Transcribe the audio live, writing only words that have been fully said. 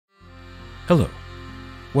Hello.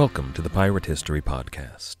 Welcome to the Pirate History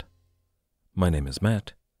Podcast. My name is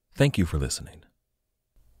Matt. Thank you for listening.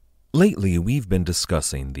 Lately, we've been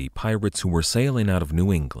discussing the pirates who were sailing out of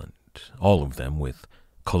New England, all of them with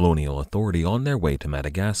colonial authority on their way to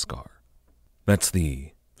Madagascar. That's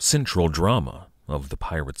the central drama of the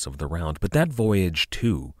Pirates of the Round, but that voyage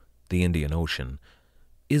to the Indian Ocean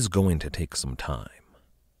is going to take some time.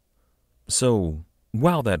 So,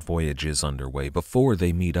 while that voyage is underway, before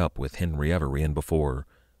they meet up with Henry Every and before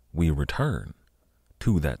we return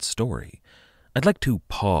to that story, I'd like to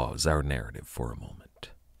pause our narrative for a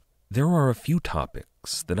moment. There are a few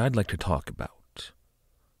topics that I'd like to talk about.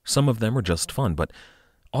 Some of them are just fun, but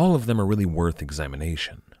all of them are really worth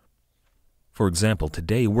examination. For example,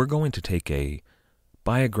 today we're going to take a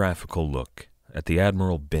biographical look at the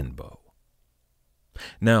Admiral Benbow.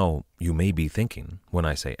 Now, you may be thinking, when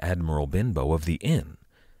I say Admiral Benbow, of the inn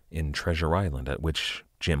in Treasure Island at which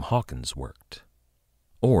Jim Hawkins worked.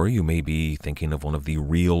 Or you may be thinking of one of the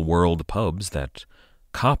real-world pubs that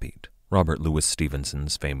copied Robert Louis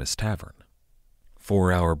Stevenson's famous tavern.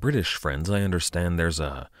 For our British friends, I understand there's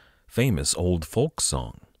a famous old folk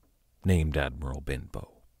song named Admiral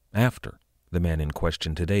Benbow, after the man in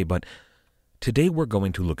question today, but today we're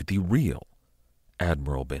going to look at the real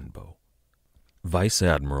Admiral Benbow, Vice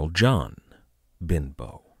Admiral John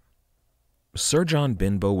Benbow. Sir John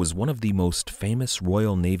Benbow was one of the most famous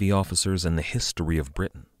Royal Navy officers in the history of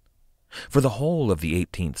Britain. For the whole of the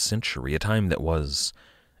 18th century, a time that was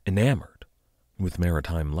enamored with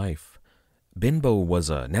maritime life, Benbow was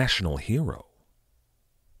a national hero.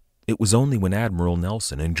 It was only when Admiral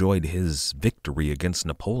Nelson enjoyed his victory against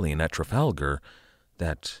Napoleon at Trafalgar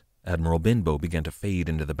that Admiral Benbow began to fade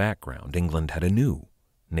into the background. England had a new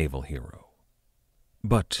naval hero.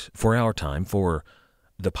 But for our time, for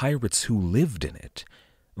the pirates who lived in it,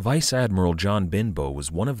 Vice Admiral John Benbow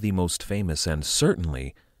was one of the most famous and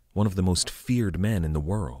certainly one of the most feared men in the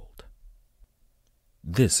world.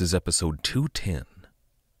 This is episode 210,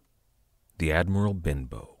 The Admiral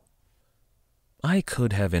Benbow. I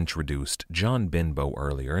could have introduced John Benbow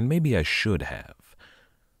earlier, and maybe I should have.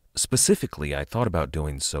 Specifically, I thought about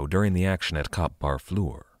doing so during the action at Cap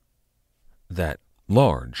Barfleur, that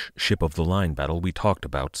large ship-of-the-line battle we talked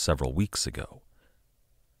about several weeks ago.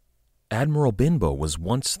 Admiral Benbow was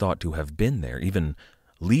once thought to have been there, even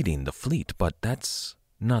leading the fleet, but that's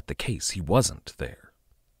not the case. He wasn't there.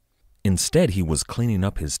 Instead, he was cleaning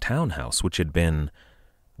up his townhouse, which had been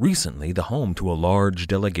recently the home to a large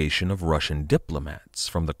delegation of Russian diplomats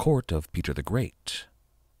from the court of Peter the Great.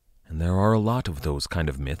 And there are a lot of those kind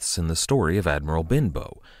of myths in the story of Admiral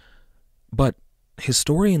Benbow. But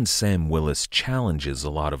historian Sam Willis challenges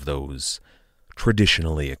a lot of those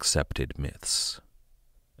traditionally accepted myths.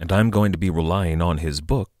 And I'm going to be relying on his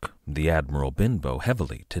book, The Admiral Benbow,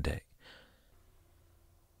 heavily today.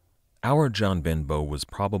 Our John Benbow was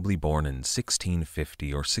probably born in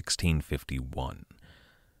 1650 or 1651.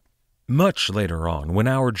 Much later on, when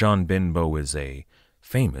our John Benbow is a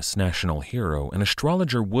famous national hero, an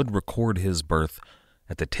astrologer would record his birth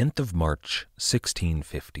at the 10th of March,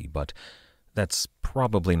 1650, but that's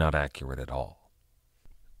probably not accurate at all.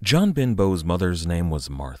 John Benbow's mother's name was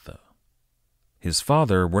Martha. His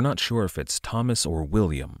father, we're not sure if it's Thomas or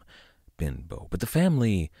William Benbow, but the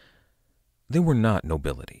family, they were not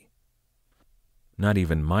nobility. Not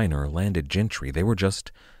even minor landed gentry. They were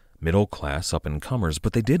just middle-class up-and-comers,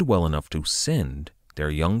 but they did well enough to send their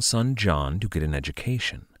young son John to get an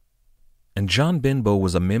education. And John Benbow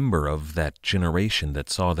was a member of that generation that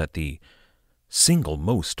saw that the single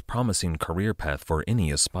most promising career path for any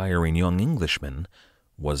aspiring young Englishman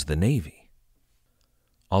was the Navy.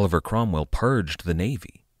 Oliver Cromwell purged the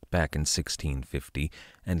Navy back in 1650,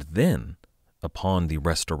 and then, upon the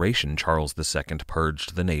Restoration, Charles II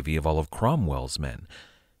purged the Navy of all of Cromwell's men.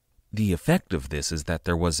 The effect of this is that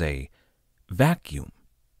there was a vacuum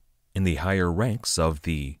in the higher ranks of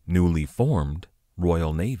the newly formed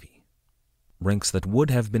Royal Navy. Ranks that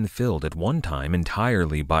would have been filled at one time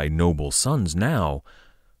entirely by noble sons. Now,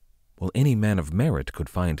 well, any man of merit could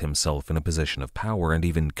find himself in a position of power and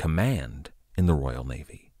even command in the Royal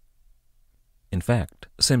Navy. In fact,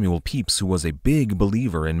 Samuel Pepys, who was a big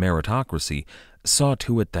believer in meritocracy, saw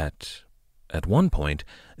to it that, at one point,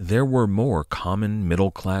 there were more common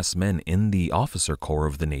middle-class men in the officer corps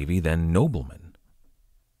of the Navy than noblemen,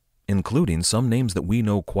 including some names that we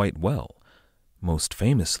know quite well. Most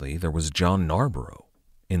famously, there was John Narborough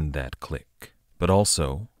in that clique, but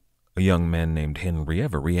also a young man named Henry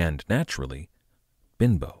Every and, naturally,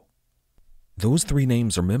 Benbow. Those three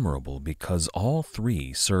names are memorable because all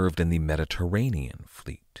three served in the Mediterranean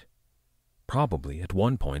fleet, probably at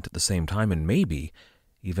one point at the same time and maybe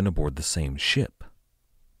even aboard the same ship.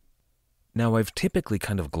 Now, I've typically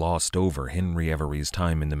kind of glossed over Henry Every's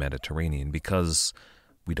time in the Mediterranean because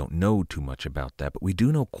we don't know too much about that, but we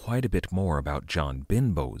do know quite a bit more about John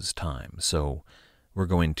Benbow's time, so we're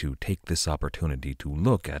going to take this opportunity to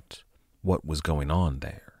look at what was going on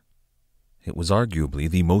there. It was arguably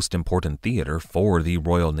the most important theater for the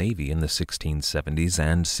Royal Navy in the 1670s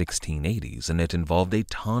and 1680s, and it involved a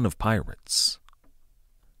ton of pirates.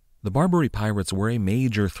 The Barbary pirates were a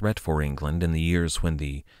major threat for England in the years when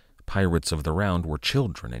the pirates of the Round were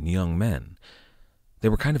children and young men. They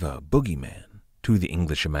were kind of a boogeyman to the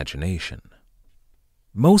English imagination.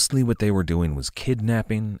 Mostly what they were doing was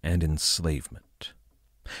kidnapping and enslavement.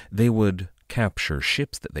 They would capture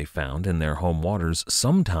ships that they found in their home waters.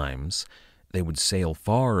 Sometimes they would sail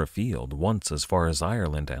far afield, once as far as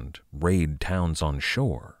Ireland, and raid towns on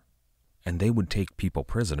shore. And they would take people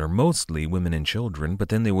prisoner, mostly women and children, but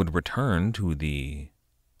then they would return to the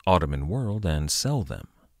Ottoman world and sell them.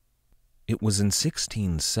 It was in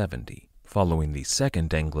 1670, following the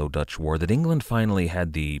Second Anglo-Dutch War, that England finally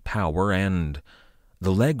had the power and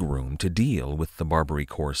the leg room to deal with the Barbary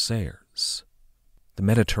corsairs. The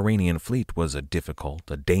Mediterranean fleet was a difficult,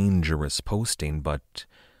 a dangerous posting, but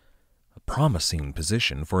a promising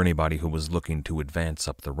position for anybody who was looking to advance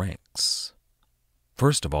up the ranks.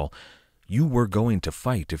 First of all, you were going to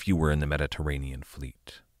fight if you were in the Mediterranean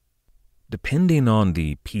fleet. Depending on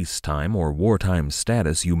the peacetime or wartime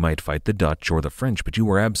status, you might fight the Dutch or the French, but you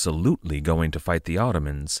were absolutely going to fight the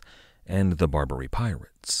Ottomans and the Barbary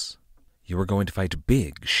pirates. You were going to fight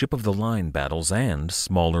big, ship-of-the-line battles and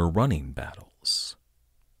smaller running battles.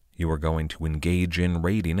 You were going to engage in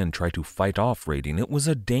raiding and try to fight off raiding. It was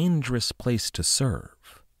a dangerous place to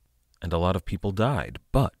serve, and a lot of people died,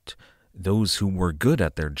 but those who were good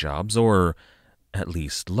at their jobs, or at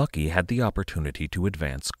least lucky, had the opportunity to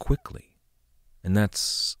advance quickly. And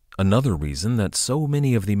that's another reason that so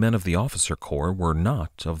many of the men of the officer corps were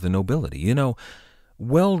not of the nobility. You know,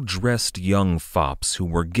 well-dressed young fops who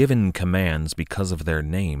were given commands because of their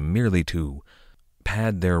name merely to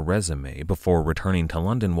pad their resume before returning to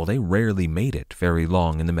London, well, they rarely made it very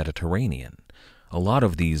long in the Mediterranean. A lot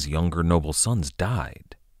of these younger noble sons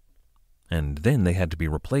died, and then they had to be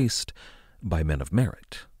replaced by men of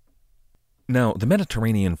merit. Now, the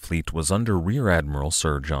Mediterranean fleet was under Rear Admiral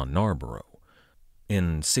Sir John Narborough.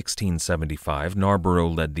 In 1675, Narborough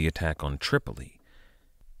led the attack on Tripoli.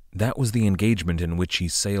 That was the engagement in which he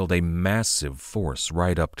sailed a massive force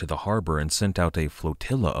right up to the harbor and sent out a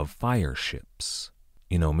flotilla of fire ships.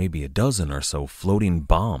 You know, maybe a dozen or so floating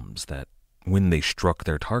bombs that, when they struck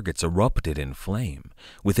their targets, erupted in flame.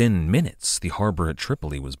 Within minutes, the harbor at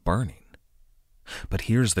Tripoli was burning. But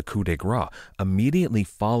here's the coup de grace. Immediately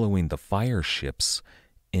following the fire ships,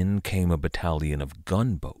 in came a battalion of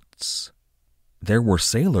gunboats. There were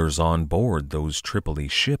sailors on board those Tripoli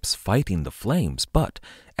ships fighting the flames, but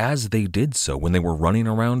as they did so, when they were running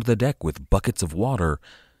around the deck with buckets of water,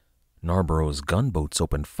 Narborough's gunboats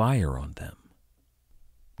opened fire on them.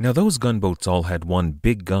 Now, those gunboats all had one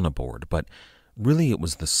big gun aboard, but really it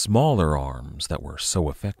was the smaller arms that were so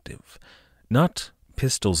effective. Not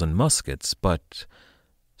pistols and muskets, but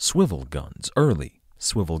swivel guns, early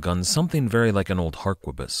swivel guns, something very like an old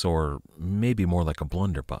harquebus, or maybe more like a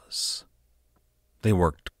blunderbuss. They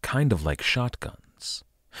worked kind of like shotguns.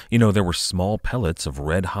 You know, there were small pellets of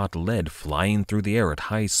red-hot lead flying through the air at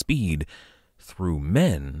high speed through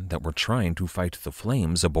men that were trying to fight the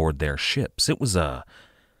flames aboard their ships. It was a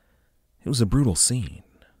brutal scene.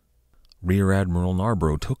 Rear Admiral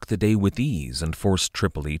Narborough took the day with ease and forced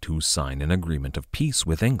Tripoli to sign an agreement of peace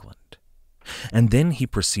with England. And then he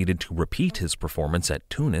proceeded to repeat his performance at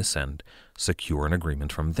Tunis and secure an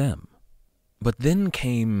agreement from them. But then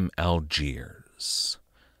came Algiers.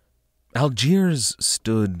 Algiers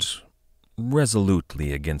stood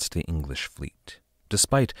resolutely against the English fleet.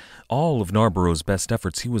 Despite all of Narborough's best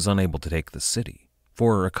efforts, he was unable to take the city,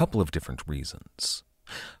 for a couple of different reasons.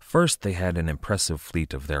 First, they had an impressive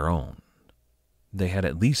fleet of their own. They had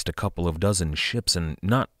at least a couple of dozen ships, and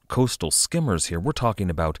not coastal skimmers here. We're talking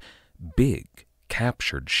about big,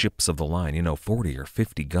 captured ships of the line, 40 or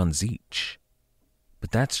 50 guns each.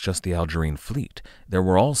 But that's just the Algerine fleet. There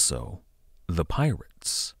were also the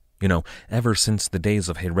pirates. Ever since the days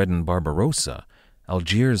of Hayreddin Barbarossa,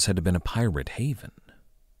 Algiers had been a pirate haven.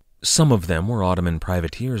 Some of them were Ottoman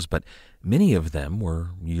privateers, but many of them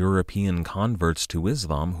were European converts to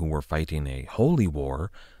Islam who were fighting a holy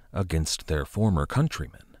war against their former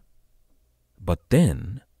countrymen. But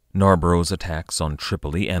then, Narborough's attacks on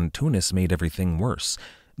Tripoli and Tunis made everything worse.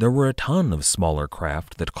 There were a ton of smaller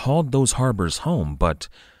craft that called those harbors home, but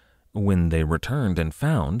When they returned and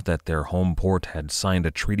found that their home port had signed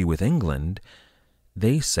a treaty with England,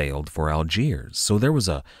 they sailed for Algiers. So there was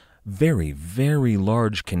a very, very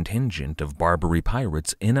large contingent of Barbary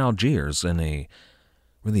pirates in Algiers in a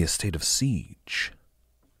state of siege.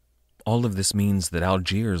 All of this means that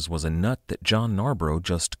Algiers was a nut that John Narborough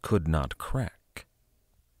just could not crack.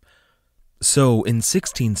 So in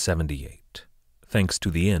 1678, thanks to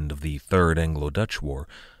the end of the Third Anglo-Dutch War,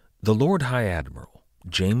 the Lord High Admiral,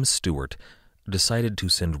 James Stewart, decided to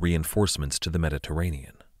send reinforcements to the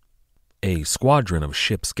Mediterranean. A squadron of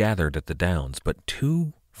ships gathered at the Downs, but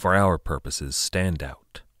two, for our purposes, stand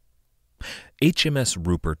out. HMS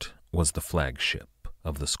Rupert was the flagship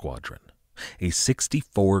of the squadron, a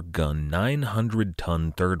 64-gun,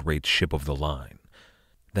 900-ton third-rate ship of the line.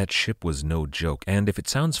 That ship was no joke, and if it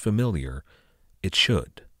sounds familiar, it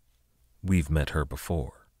should. We've met her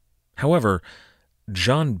before. However,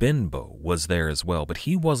 John Benbow was there as well, but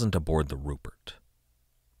he wasn't aboard the Rupert.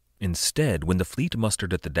 Instead, when the fleet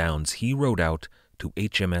mustered at the Downs, he rowed out to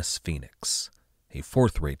HMS Phoenix, a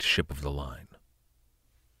fourth-rate ship of the line.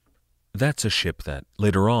 That's a ship that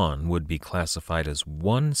later on would be classified as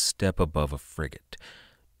one step above a frigate.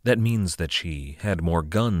 That means that she had more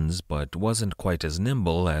guns but wasn't quite as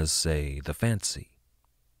nimble as, say, the Fancy.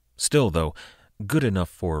 Still, though, good enough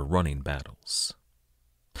for running battles.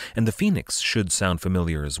 And the Phoenix should sound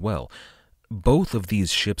familiar as well. Both of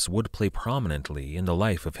these ships would play prominently in the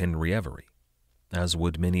life of Henry Every, as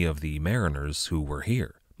would many of the mariners who were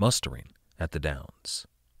here, mustering at the Downs.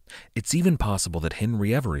 It's even possible that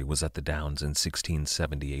Henry Every was at the Downs in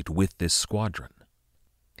 1678 with this squadron.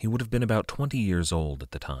 He would have been about 20 years old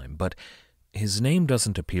at the time, but his name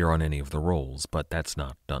doesn't appear on any of the rolls, but that's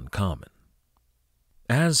not uncommon.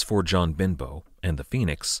 As for John Benbow and the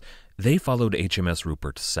Phoenix, they followed HMS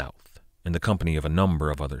Rupert south, in the company of a number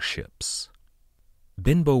of other ships.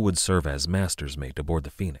 Benbow would serve as master's mate aboard the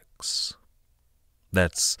Phoenix.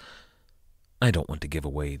 I don't want to give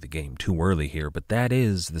away the game too early here, but that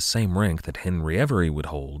is the same rank that Henry Every would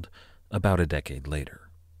hold about a decade later.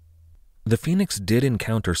 The Phoenix did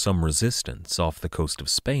encounter some resistance off the coast of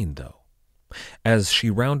Spain, though. As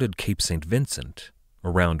she rounded Cape St. Vincent,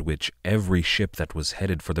 around which every ship that was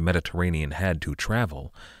headed for the Mediterranean had to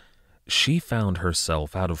travel, she found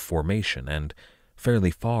herself out of formation and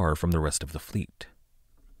fairly far from the rest of the fleet.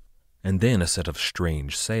 And then a set of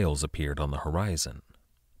strange sails appeared on the horizon.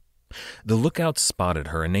 The lookouts spotted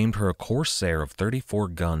her and named her a corsair of 34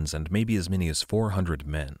 guns and maybe as many as 400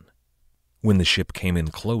 men. When the ship came in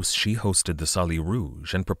close, she hoisted the Salut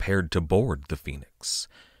Rouge and prepared to board the Phoenix,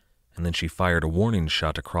 and then she fired a warning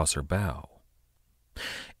shot across her bow.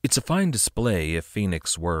 It's a fine display if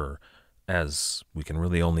Phoenix were, as we can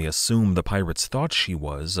really only assume the pirates thought she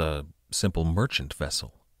was, a simple merchant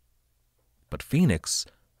vessel. But Phoenix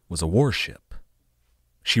was a warship.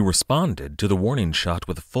 She responded to the warning shot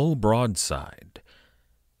with a full broadside.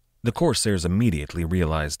 The corsairs immediately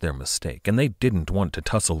realized their mistake, and they didn't want to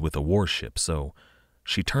tussle with a warship, so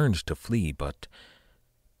she turned to flee, but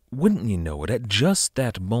wouldn't you know it, at just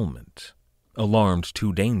that moment, alarmed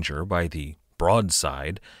to danger by the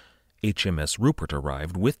broadside, HMS Rupert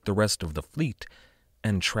arrived with the rest of the fleet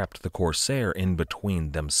and trapped the corsair in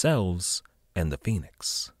between themselves and the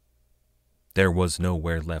Phoenix. There was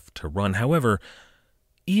nowhere left to run. However,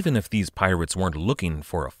 even if these pirates weren't looking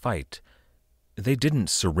for a fight, they didn't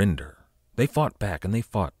surrender. They fought back, and they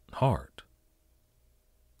fought hard.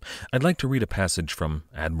 I'd like to read a passage from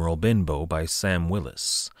Admiral Benbow by Sam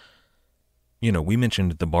Willis. We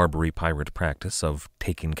mentioned the Barbary pirate practice of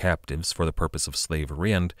taking captives for the purpose of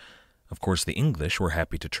slavery, and, of course, the English were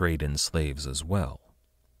happy to trade in slaves as well.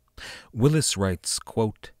 Willis writes,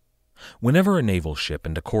 quote, "Whenever a naval ship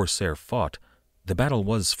and a corsair fought, the battle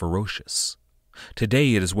was ferocious.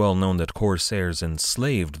 Today it is well known that corsairs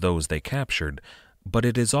enslaved those they captured, but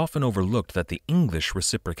it is often overlooked that the English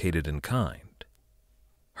reciprocated in kind.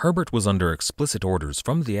 Herbert was under explicit orders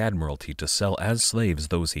from the Admiralty to sell as slaves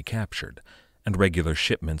those he captured, and regular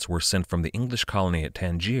shipments were sent from the English colony at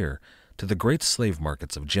Tangier to the great slave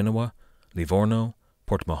markets of Genoa, Livorno,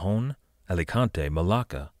 Port Mahon, Alicante,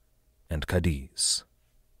 Malacca, and Cadiz."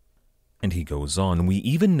 And he goes on, "We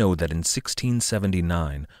even know that in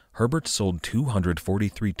 1679, Herbert sold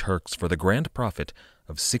 243 Turks for the grand profit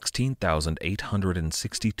of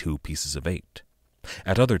 16,862 pieces of eight.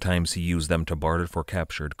 At other times he used them to barter for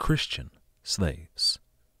captured Christian slaves."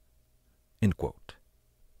 End quote.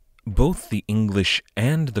 Both the English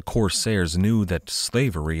and the corsairs knew that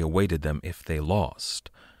slavery awaited them if they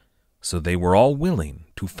lost, so they were all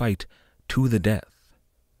willing to fight to the death.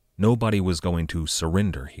 Nobody was going to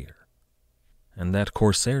surrender here. And that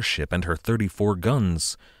corsair ship and her 34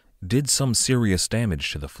 guns did some serious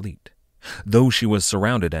damage to the fleet. Though she was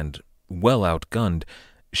surrounded and well outgunned,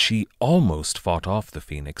 she almost fought off the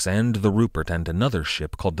Phoenix and the Rupert and another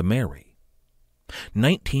ship called the Mary.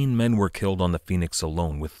 19 men were killed on the Phoenix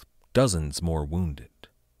alone, with dozens more wounded.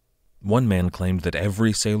 One man claimed that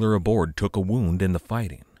every sailor aboard took a wound in the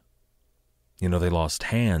fighting. They lost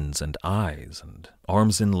hands and eyes and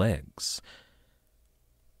arms and legs.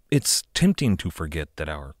 It's tempting to forget that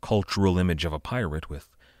our cultural image of a pirate with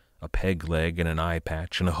a peg leg and an eye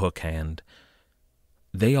patch and a hook hand,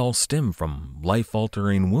 they all stem from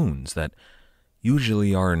life-altering wounds that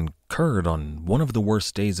usually are incurred on one of the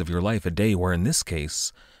worst days of your life, a day where, in this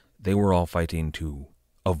case, they were all fighting to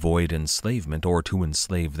avoid enslavement or to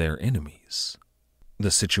enslave their enemies.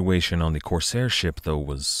 The situation on the Corsair ship, though,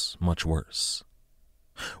 was much worse.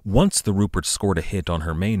 Once the Rupert scored a hit on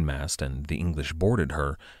her mainmast and the English boarded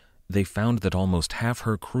her, they found that almost half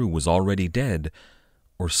her crew was already dead,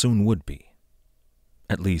 or soon would be.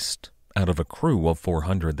 At least, out of a crew of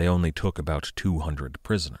 400, they only took about 200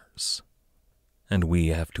 prisoners. And we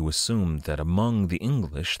have to assume that among the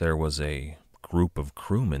English there was a group of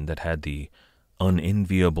crewmen that had the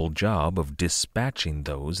unenviable job of dispatching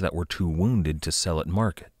those that were too wounded to sell at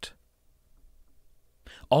market.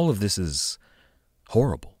 All of this is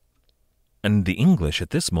horrible, and the English at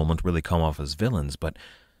this moment really come off as villains, but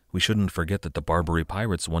we shouldn't forget that the Barbary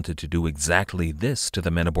pirates wanted to do exactly this to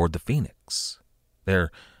the men aboard the Phoenix.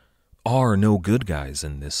 There are no good guys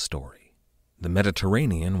in this story. The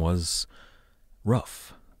Mediterranean was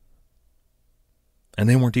rough. And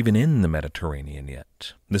they weren't even in the Mediterranean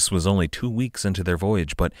yet. This was only 2 weeks into their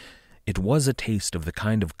voyage, but it was a taste of the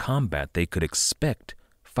kind of combat they could expect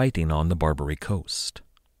fighting on the Barbary coast.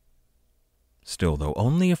 Still, though,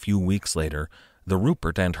 only a few weeks later, the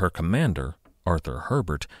Rupert and her commander, Arthur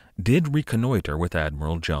Herbert, did reconnoiter with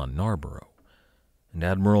Admiral John Narborough, and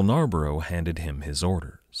Admiral Narborough handed him his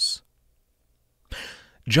orders.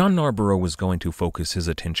 John Narborough was going to focus his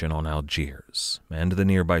attention on Algiers and the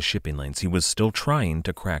nearby shipping lanes. He was still trying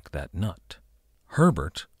to crack that nut.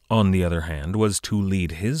 Herbert, on the other hand, was to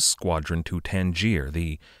lead his squadron to Tangier,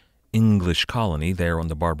 the English colony there on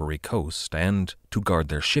the Barbary coast, and to guard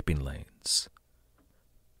their shipping lanes.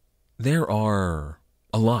 There are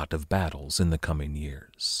a lot of battles in the coming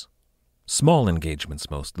years. Small engagements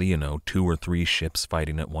mostly, 2 or 3 ships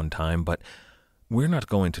fighting at one time, but we're not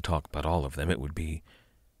going to talk about all of them. It would be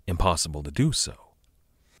impossible to do so.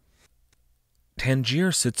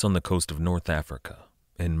 Tangier sits on the coast of North Africa,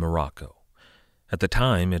 in Morocco. At the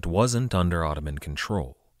time, it wasn't under Ottoman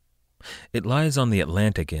control. It lies on the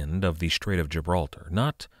Atlantic end of the Strait of Gibraltar,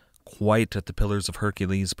 not quite at the Pillars of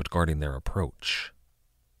Hercules, but guarding their approach.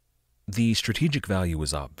 The strategic value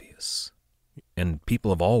is obvious, and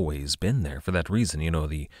people have always been there for that reason.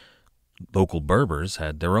 The local Berbers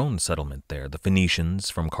had their own settlement there. The Phoenicians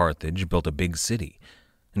from Carthage built a big city,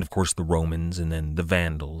 and of course the Romans, and then the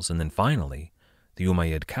Vandals, and then finally the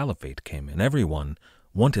Umayyad Caliphate came in. Everyone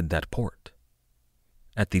wanted that port.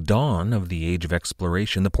 At the dawn of the Age of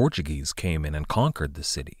Exploration, the Portuguese came in and conquered the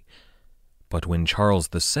city. But when Charles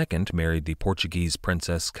II married the Portuguese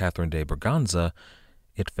Princess Catherine de Braganza,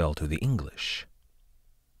 it fell to the English.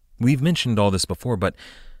 We've mentioned all this before, but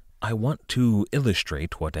I want to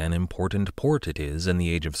illustrate what an important port it is in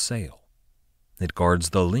the age of sail. It guards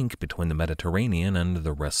the link between the Mediterranean and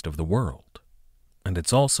the rest of the world. And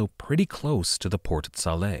it's also pretty close to the port at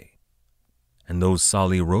Salé. And those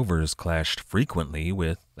Salé rovers clashed frequently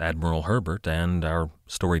with Admiral Herbert and our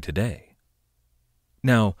story today.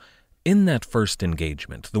 Now, in that first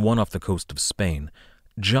engagement, the one off the coast of Spain,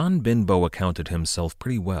 John Benbow accounted himself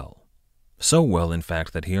pretty well. So well, in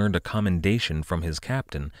fact, that he earned a commendation from his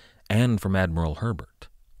captain and from Admiral Herbert.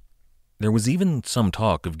 There was even some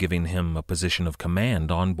talk of giving him a position of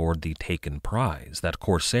command on board the taken prize, that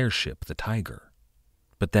Corsair ship, the Tiger.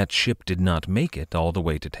 But that ship did not make it all the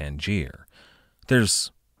way to Tangier.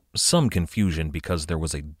 There's some confusion because there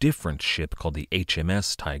was a different ship called the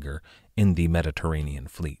HMS Tiger in the Mediterranean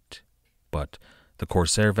fleet. But the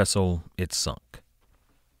Corsair vessel, it sunk.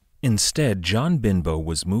 Instead, John Benbow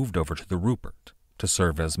was moved over to the Rupert to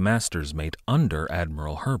serve as master's mate under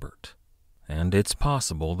Admiral Herbert. And it's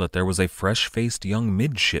possible that there was a fresh-faced young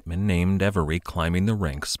midshipman named Every climbing the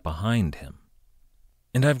ranks behind him.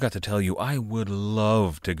 And I've got to tell you, I would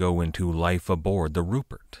love to go into life aboard the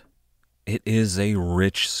Rupert. It is a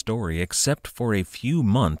rich story, except for a few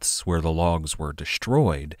months where the logs were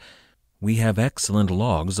destroyed. We have excellent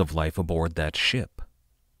logs of life aboard that ship.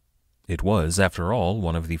 It was, after all,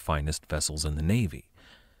 one of the finest vessels in the Navy.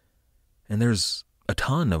 And there's a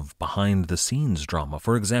ton of behind-the-scenes drama.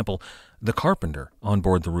 For example, the carpenter on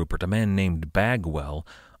board the Rupert, a man named Bagwell,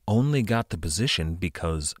 only got the position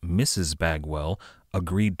because Mrs. Bagwell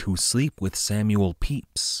agreed to sleep with Samuel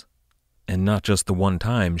Pepys. And not just the one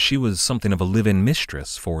time, she was something of a live-in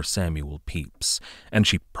mistress for Samuel Pepys, and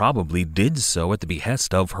she probably did so at the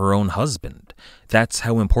behest of her own husband. That's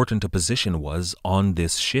how important a position was on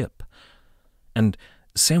this ship. And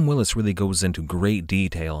Sam Willis really goes into great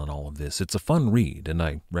detail on all of this. It's a fun read, and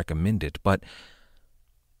I recommend it, but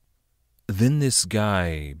then this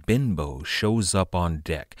guy, Benbow, shows up on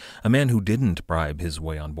deck, a man who didn't bribe his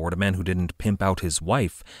way on board, a man who didn't pimp out his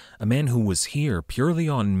wife, a man who was here purely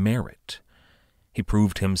on merit. He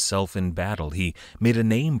proved himself in battle. He made a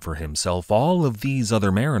name for himself. All of these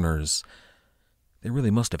other mariners, they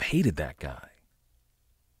really must have hated that guy.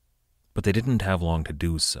 But they didn't have long to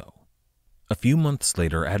do so. A few months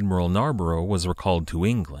later, Admiral Narborough was recalled to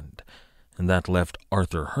England, and that left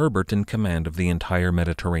Arthur Herbert in command of the entire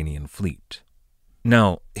Mediterranean fleet.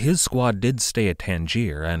 Now, his squad did stay at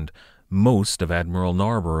Tangier, and most of Admiral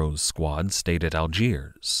Narborough's squad stayed at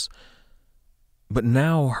Algiers. But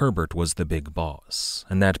now Herbert was the big boss,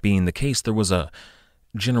 and that being the case, there was a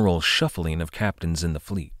general shuffling of captains in the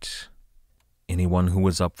fleet. Anyone who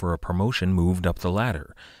was up for a promotion moved up the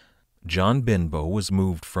ladder. John Benbow was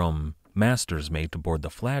moved from master's mate aboard the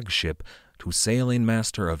flagship to sailing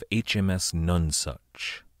master of HMS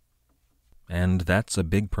Nonsuch. And that's a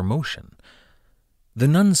big promotion. The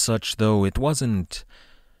Nonsuch, though, it wasn't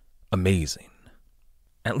amazing.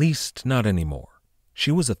 At least, not anymore.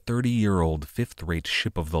 She was a 30-year-old fifth-rate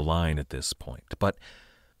ship of the line at this point, but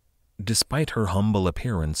despite her humble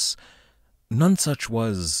appearance, Nonsuch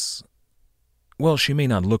was, well, she may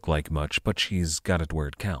not look like much, but she's got it where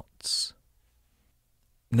it counts.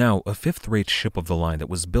 Now, a fifth-rate ship of the line that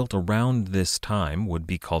was built around this time would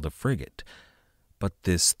be called a frigate, but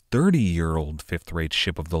this 30-year-old fifth-rate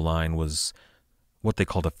ship of the line was what they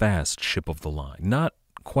called a fast ship of the line. Not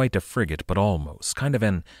quite a frigate, but almost. Kind of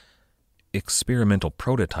an experimental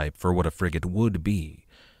prototype for what a frigate would be.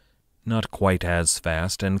 Not quite as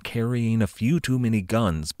fast and carrying a few too many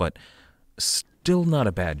guns, but still not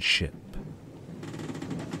a bad ship.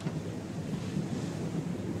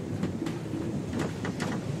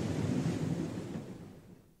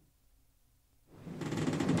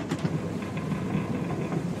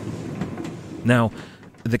 Now,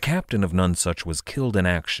 the captain of Nonsuch was killed in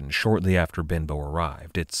action shortly after Benbow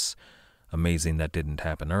arrived. It's amazing that didn't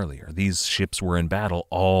happen earlier. These ships were in battle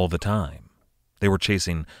all the time. They were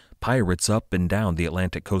chasing pirates up and down the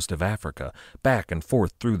Atlantic coast of Africa, back and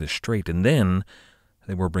forth through the strait, and then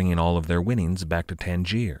they were bringing all of their winnings back to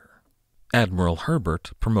Tangier. Admiral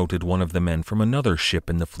Herbert promoted one of the men from another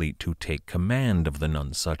ship in the fleet to take command of the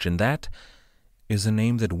Nonsuch, and that is a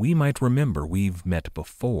name that we might remember. We've met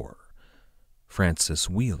before. Francis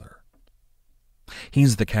Wheeler.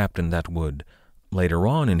 He's the captain that would, later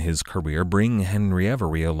on in his career, bring Henry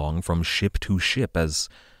Every along from ship to ship as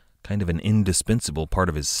kind of an indispensable part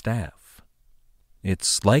of his staff.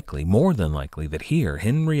 It's likely, more than likely, that here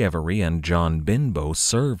Henry Every and John Benbow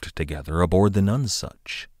served together aboard the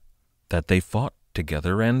Nonsuch, that they fought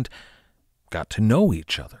together and got to know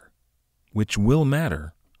each other, which will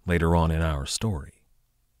matter later on in our story.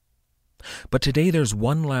 But today there's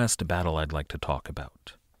one last battle I'd like to talk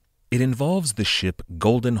about. It involves the ship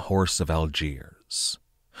Golden Horse of Algiers.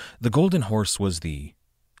 The Golden Horse was the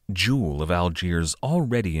jewel of Algiers'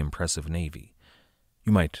 already impressive navy.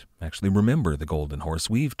 You might actually remember the Golden Horse.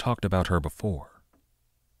 We've talked about her before.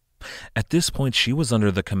 At this point, she was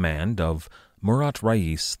under the command of Murat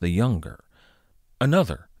Reis the Younger,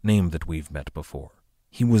 another name that we've met before.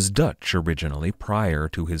 He was Dutch originally prior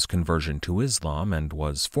to his conversion to Islam and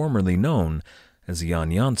was formerly known as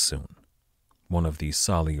Jan Janssen, one of the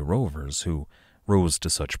Salih rovers who rose to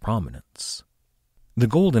such prominence. The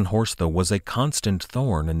Golden Horse, though, was a constant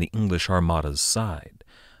thorn in the English Armada's side.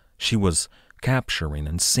 She was capturing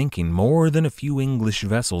and sinking more than a few English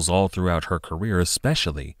vessels all throughout her career,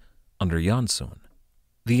 especially under Janssen.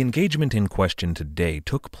 The engagement in question today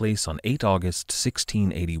took place on 8 August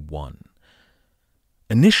 1681.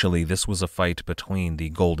 Initially, this was a fight between the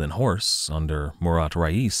Golden Horse, under Murat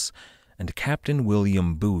Reis, and Captain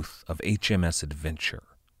William Booth of HMS Adventure.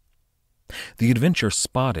 The Adventure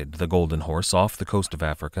spotted the Golden Horse off the coast of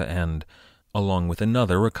Africa and, along with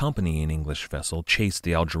another accompanying English vessel, chased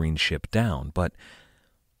the Algerine ship down, but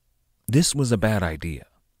this was a bad idea.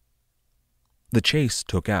 The chase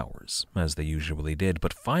took hours, as they usually did,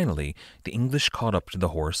 but finally the English caught up to the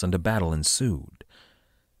horse and a battle ensued.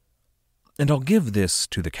 And I'll give this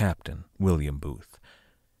to the captain, William Booth.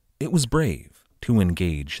 It was brave to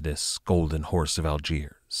engage this Golden Horse of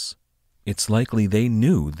Algiers. It's likely they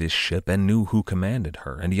knew this ship and knew who commanded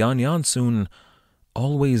her, and Jan Janssen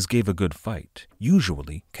always gave a good fight,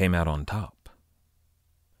 usually came out on top.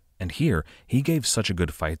 And here he gave such a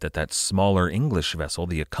good fight that that smaller English vessel,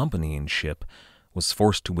 the accompanying ship, was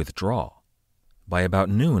forced to withdraw. By about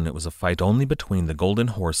noon it was a fight only between the Golden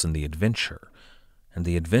Horse and the Adventure, and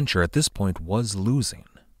the Adventure at this point was losing.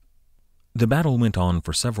 The battle went on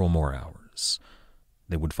for several more hours.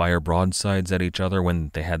 They would fire broadsides at each other.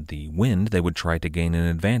 When they had the wind, they would try to gain an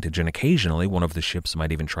advantage, and occasionally one of the ships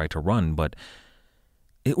might even try to run, but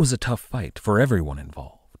it was a tough fight for everyone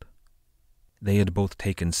involved. They had both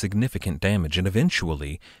taken significant damage, and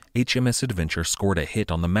eventually HMS Adventure scored a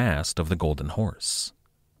hit on the mast of the Golden Horse.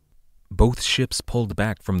 Both ships pulled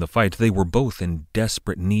back from the fight. They were both in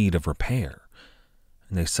desperate need of repair,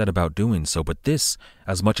 and they set about doing so, but this,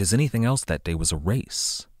 as much as anything else that day, was a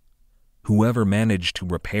race. Whoever managed to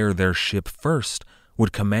repair their ship first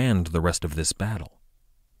would command the rest of this battle.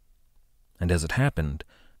 And as it happened,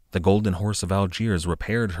 the Golden Horse of Algiers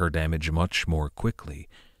repaired her damage much more quickly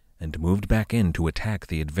and moved back in to attack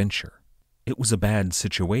the Adventure. It was a bad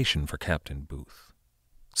situation for Captain Booth.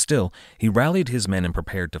 Still, he rallied his men and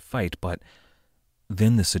prepared to fight, but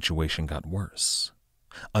then the situation got worse.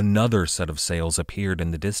 Another set of sails appeared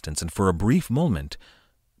in the distance, and for a brief moment,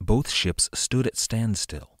 both ships stood at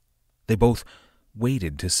standstill. They both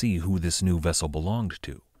waited to see who this new vessel belonged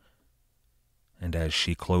to. And as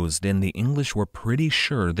she closed in, the English were pretty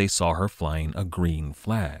sure they saw her flying a green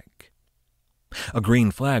flag. A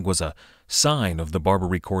green flag was a sign of the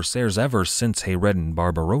Barbary corsairs ever since Hayreddin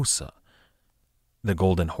Barbarossa. The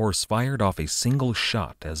Golden Horse fired off a single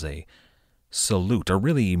shot as a salute, or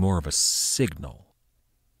really more of a signal.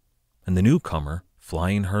 And the newcomer,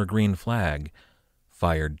 flying her green flag,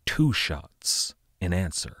 fired 2 shots in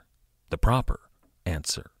answer, the proper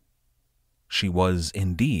answer. She was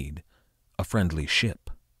indeed a friendly ship.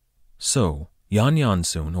 So, Jan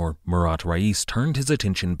Jansun, or Murat Rais, turned his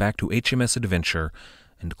attention back to HMS Adventure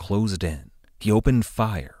and closed in. He opened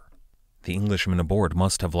fire. The Englishmen aboard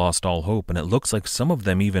must have lost all hope, and it looks like some of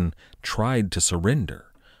them even tried to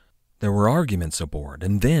surrender. There were arguments aboard,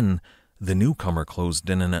 and then the newcomer closed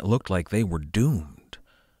in, and it looked like they were doomed.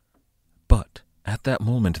 But at that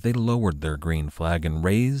moment they lowered their green flag and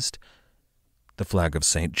raised the flag of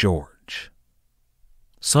St. George.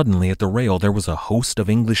 Suddenly at the rail there was a host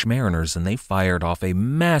of English mariners, and they fired off a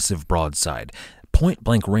massive broadside,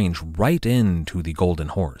 point-blank range, right into the Golden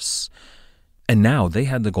Horse. And now they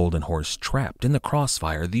had the Golden Horse trapped in the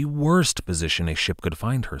crossfire, the worst position a ship could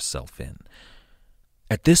find herself in.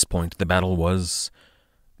 At this point the battle was,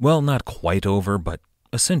 well, not quite over, but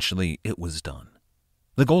essentially it was done.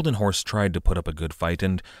 The Golden Horse tried to put up a good fight,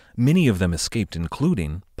 and many of them escaped,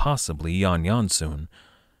 including, possibly, Jan Jansun,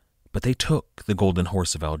 but they took the Golden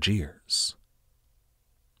Horse of Algiers.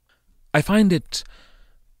 I find it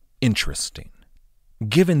interesting.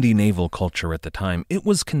 Given the naval culture at the time, it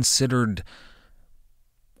was considered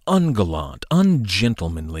ungallant,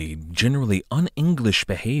 ungentlemanly, generally un-English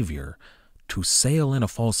behavior to sail in a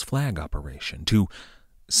false flag operation, to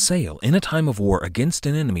sail in a time of war against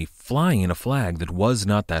an enemy flying a flag that was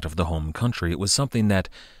not that of the home country. It was something that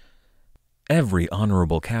every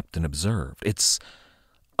honorable captain observed. It's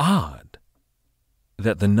odd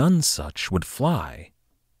that the Nonsuch would fly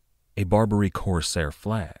a Barbary corsair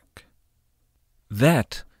flag.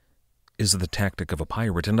 That is the tactic of a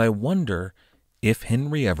pirate, and I wonder if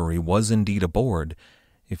Henry Every was indeed aboard,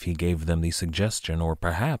 if he gave them the suggestion, or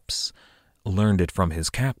perhaps learned it from his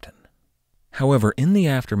captain. However, in the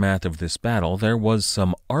aftermath of this battle, there was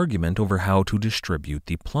some argument over how to distribute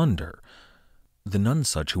the plunder. The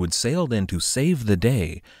Nonsuch, who had sailed in to save the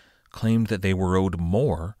day, claimed that they were owed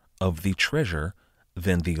more of the treasure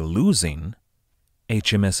than the losing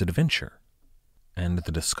HMS Adventure. And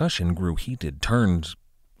the discussion grew heated, turned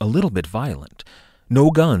a little bit violent. No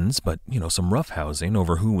guns, but, some roughhousing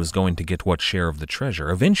over who was going to get what share of the treasure.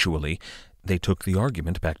 Eventually, they took the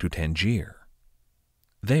argument back to Tangier.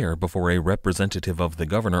 There, before a representative of the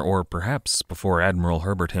governor, or perhaps before Admiral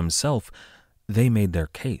Herbert himself, they made their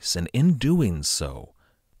case, and in doing so,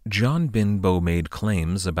 John Benbow made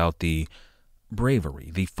claims about the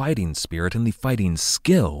bravery, the fighting spirit, and the fighting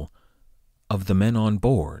skill of the men on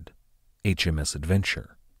board HMS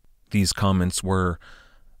Adventure. These comments were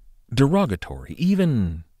derogatory,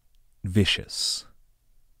 even vicious.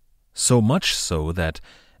 So much so that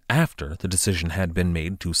after the decision had been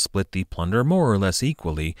made to split the plunder more or less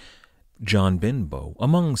equally, John Benbow,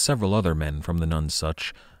 among several other men from the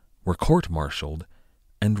Nonsuch, were court-martialed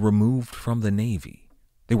and removed from the Navy.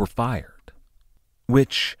 They were fired.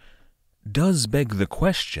 Which does beg the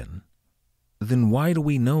question, then why do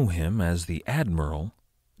we know him as the Admiral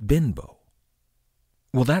Benbow?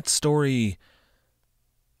 Well, that story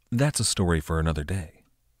that's a story for another day.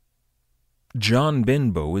 John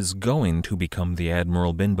Benbow is going to become the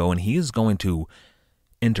Admiral Benbow, and he is going to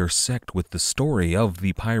intersect with the story of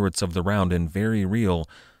the Pirates of the Round in very real,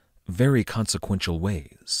 very consequential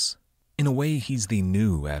ways. In a way, he's the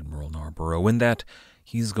new Admiral Narborough, in that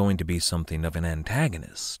he's going to be something of an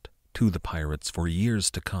antagonist to the pirates for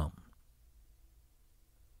years to come.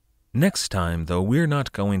 Next time, though, we're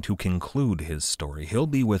not going to conclude his story. He'll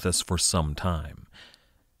be with us for some time.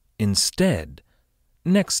 Instead,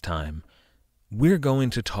 next time, we're going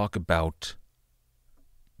to talk about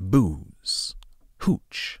booze,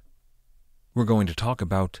 hooch. We're going to talk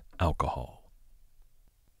about alcohol.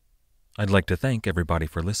 I'd like to thank everybody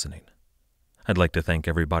for listening. I'd like to thank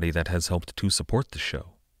everybody that has helped to support the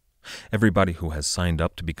show. Everybody who has signed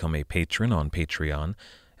up to become a patron on Patreon,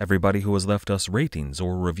 everybody who has left us ratings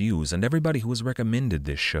or reviews, and everybody who has recommended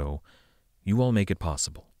this show. You all make it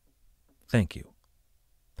possible. Thank you.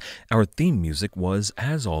 Our theme music was,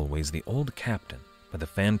 as always, The Old Captain by the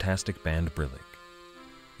fantastic band Brillig.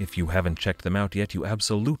 If you haven't checked them out yet, you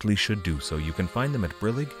absolutely should do so. You can find them at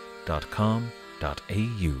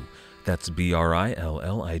brillig.com.au. That's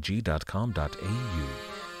brillig.com.au.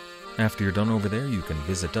 After you're done over there, you can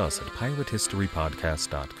visit us at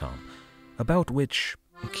piratehistorypodcast.com, about which,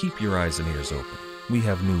 keep your eyes and ears open. We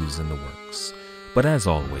have news in the works. But as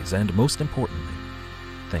always, and most importantly,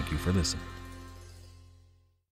 thank you for listening.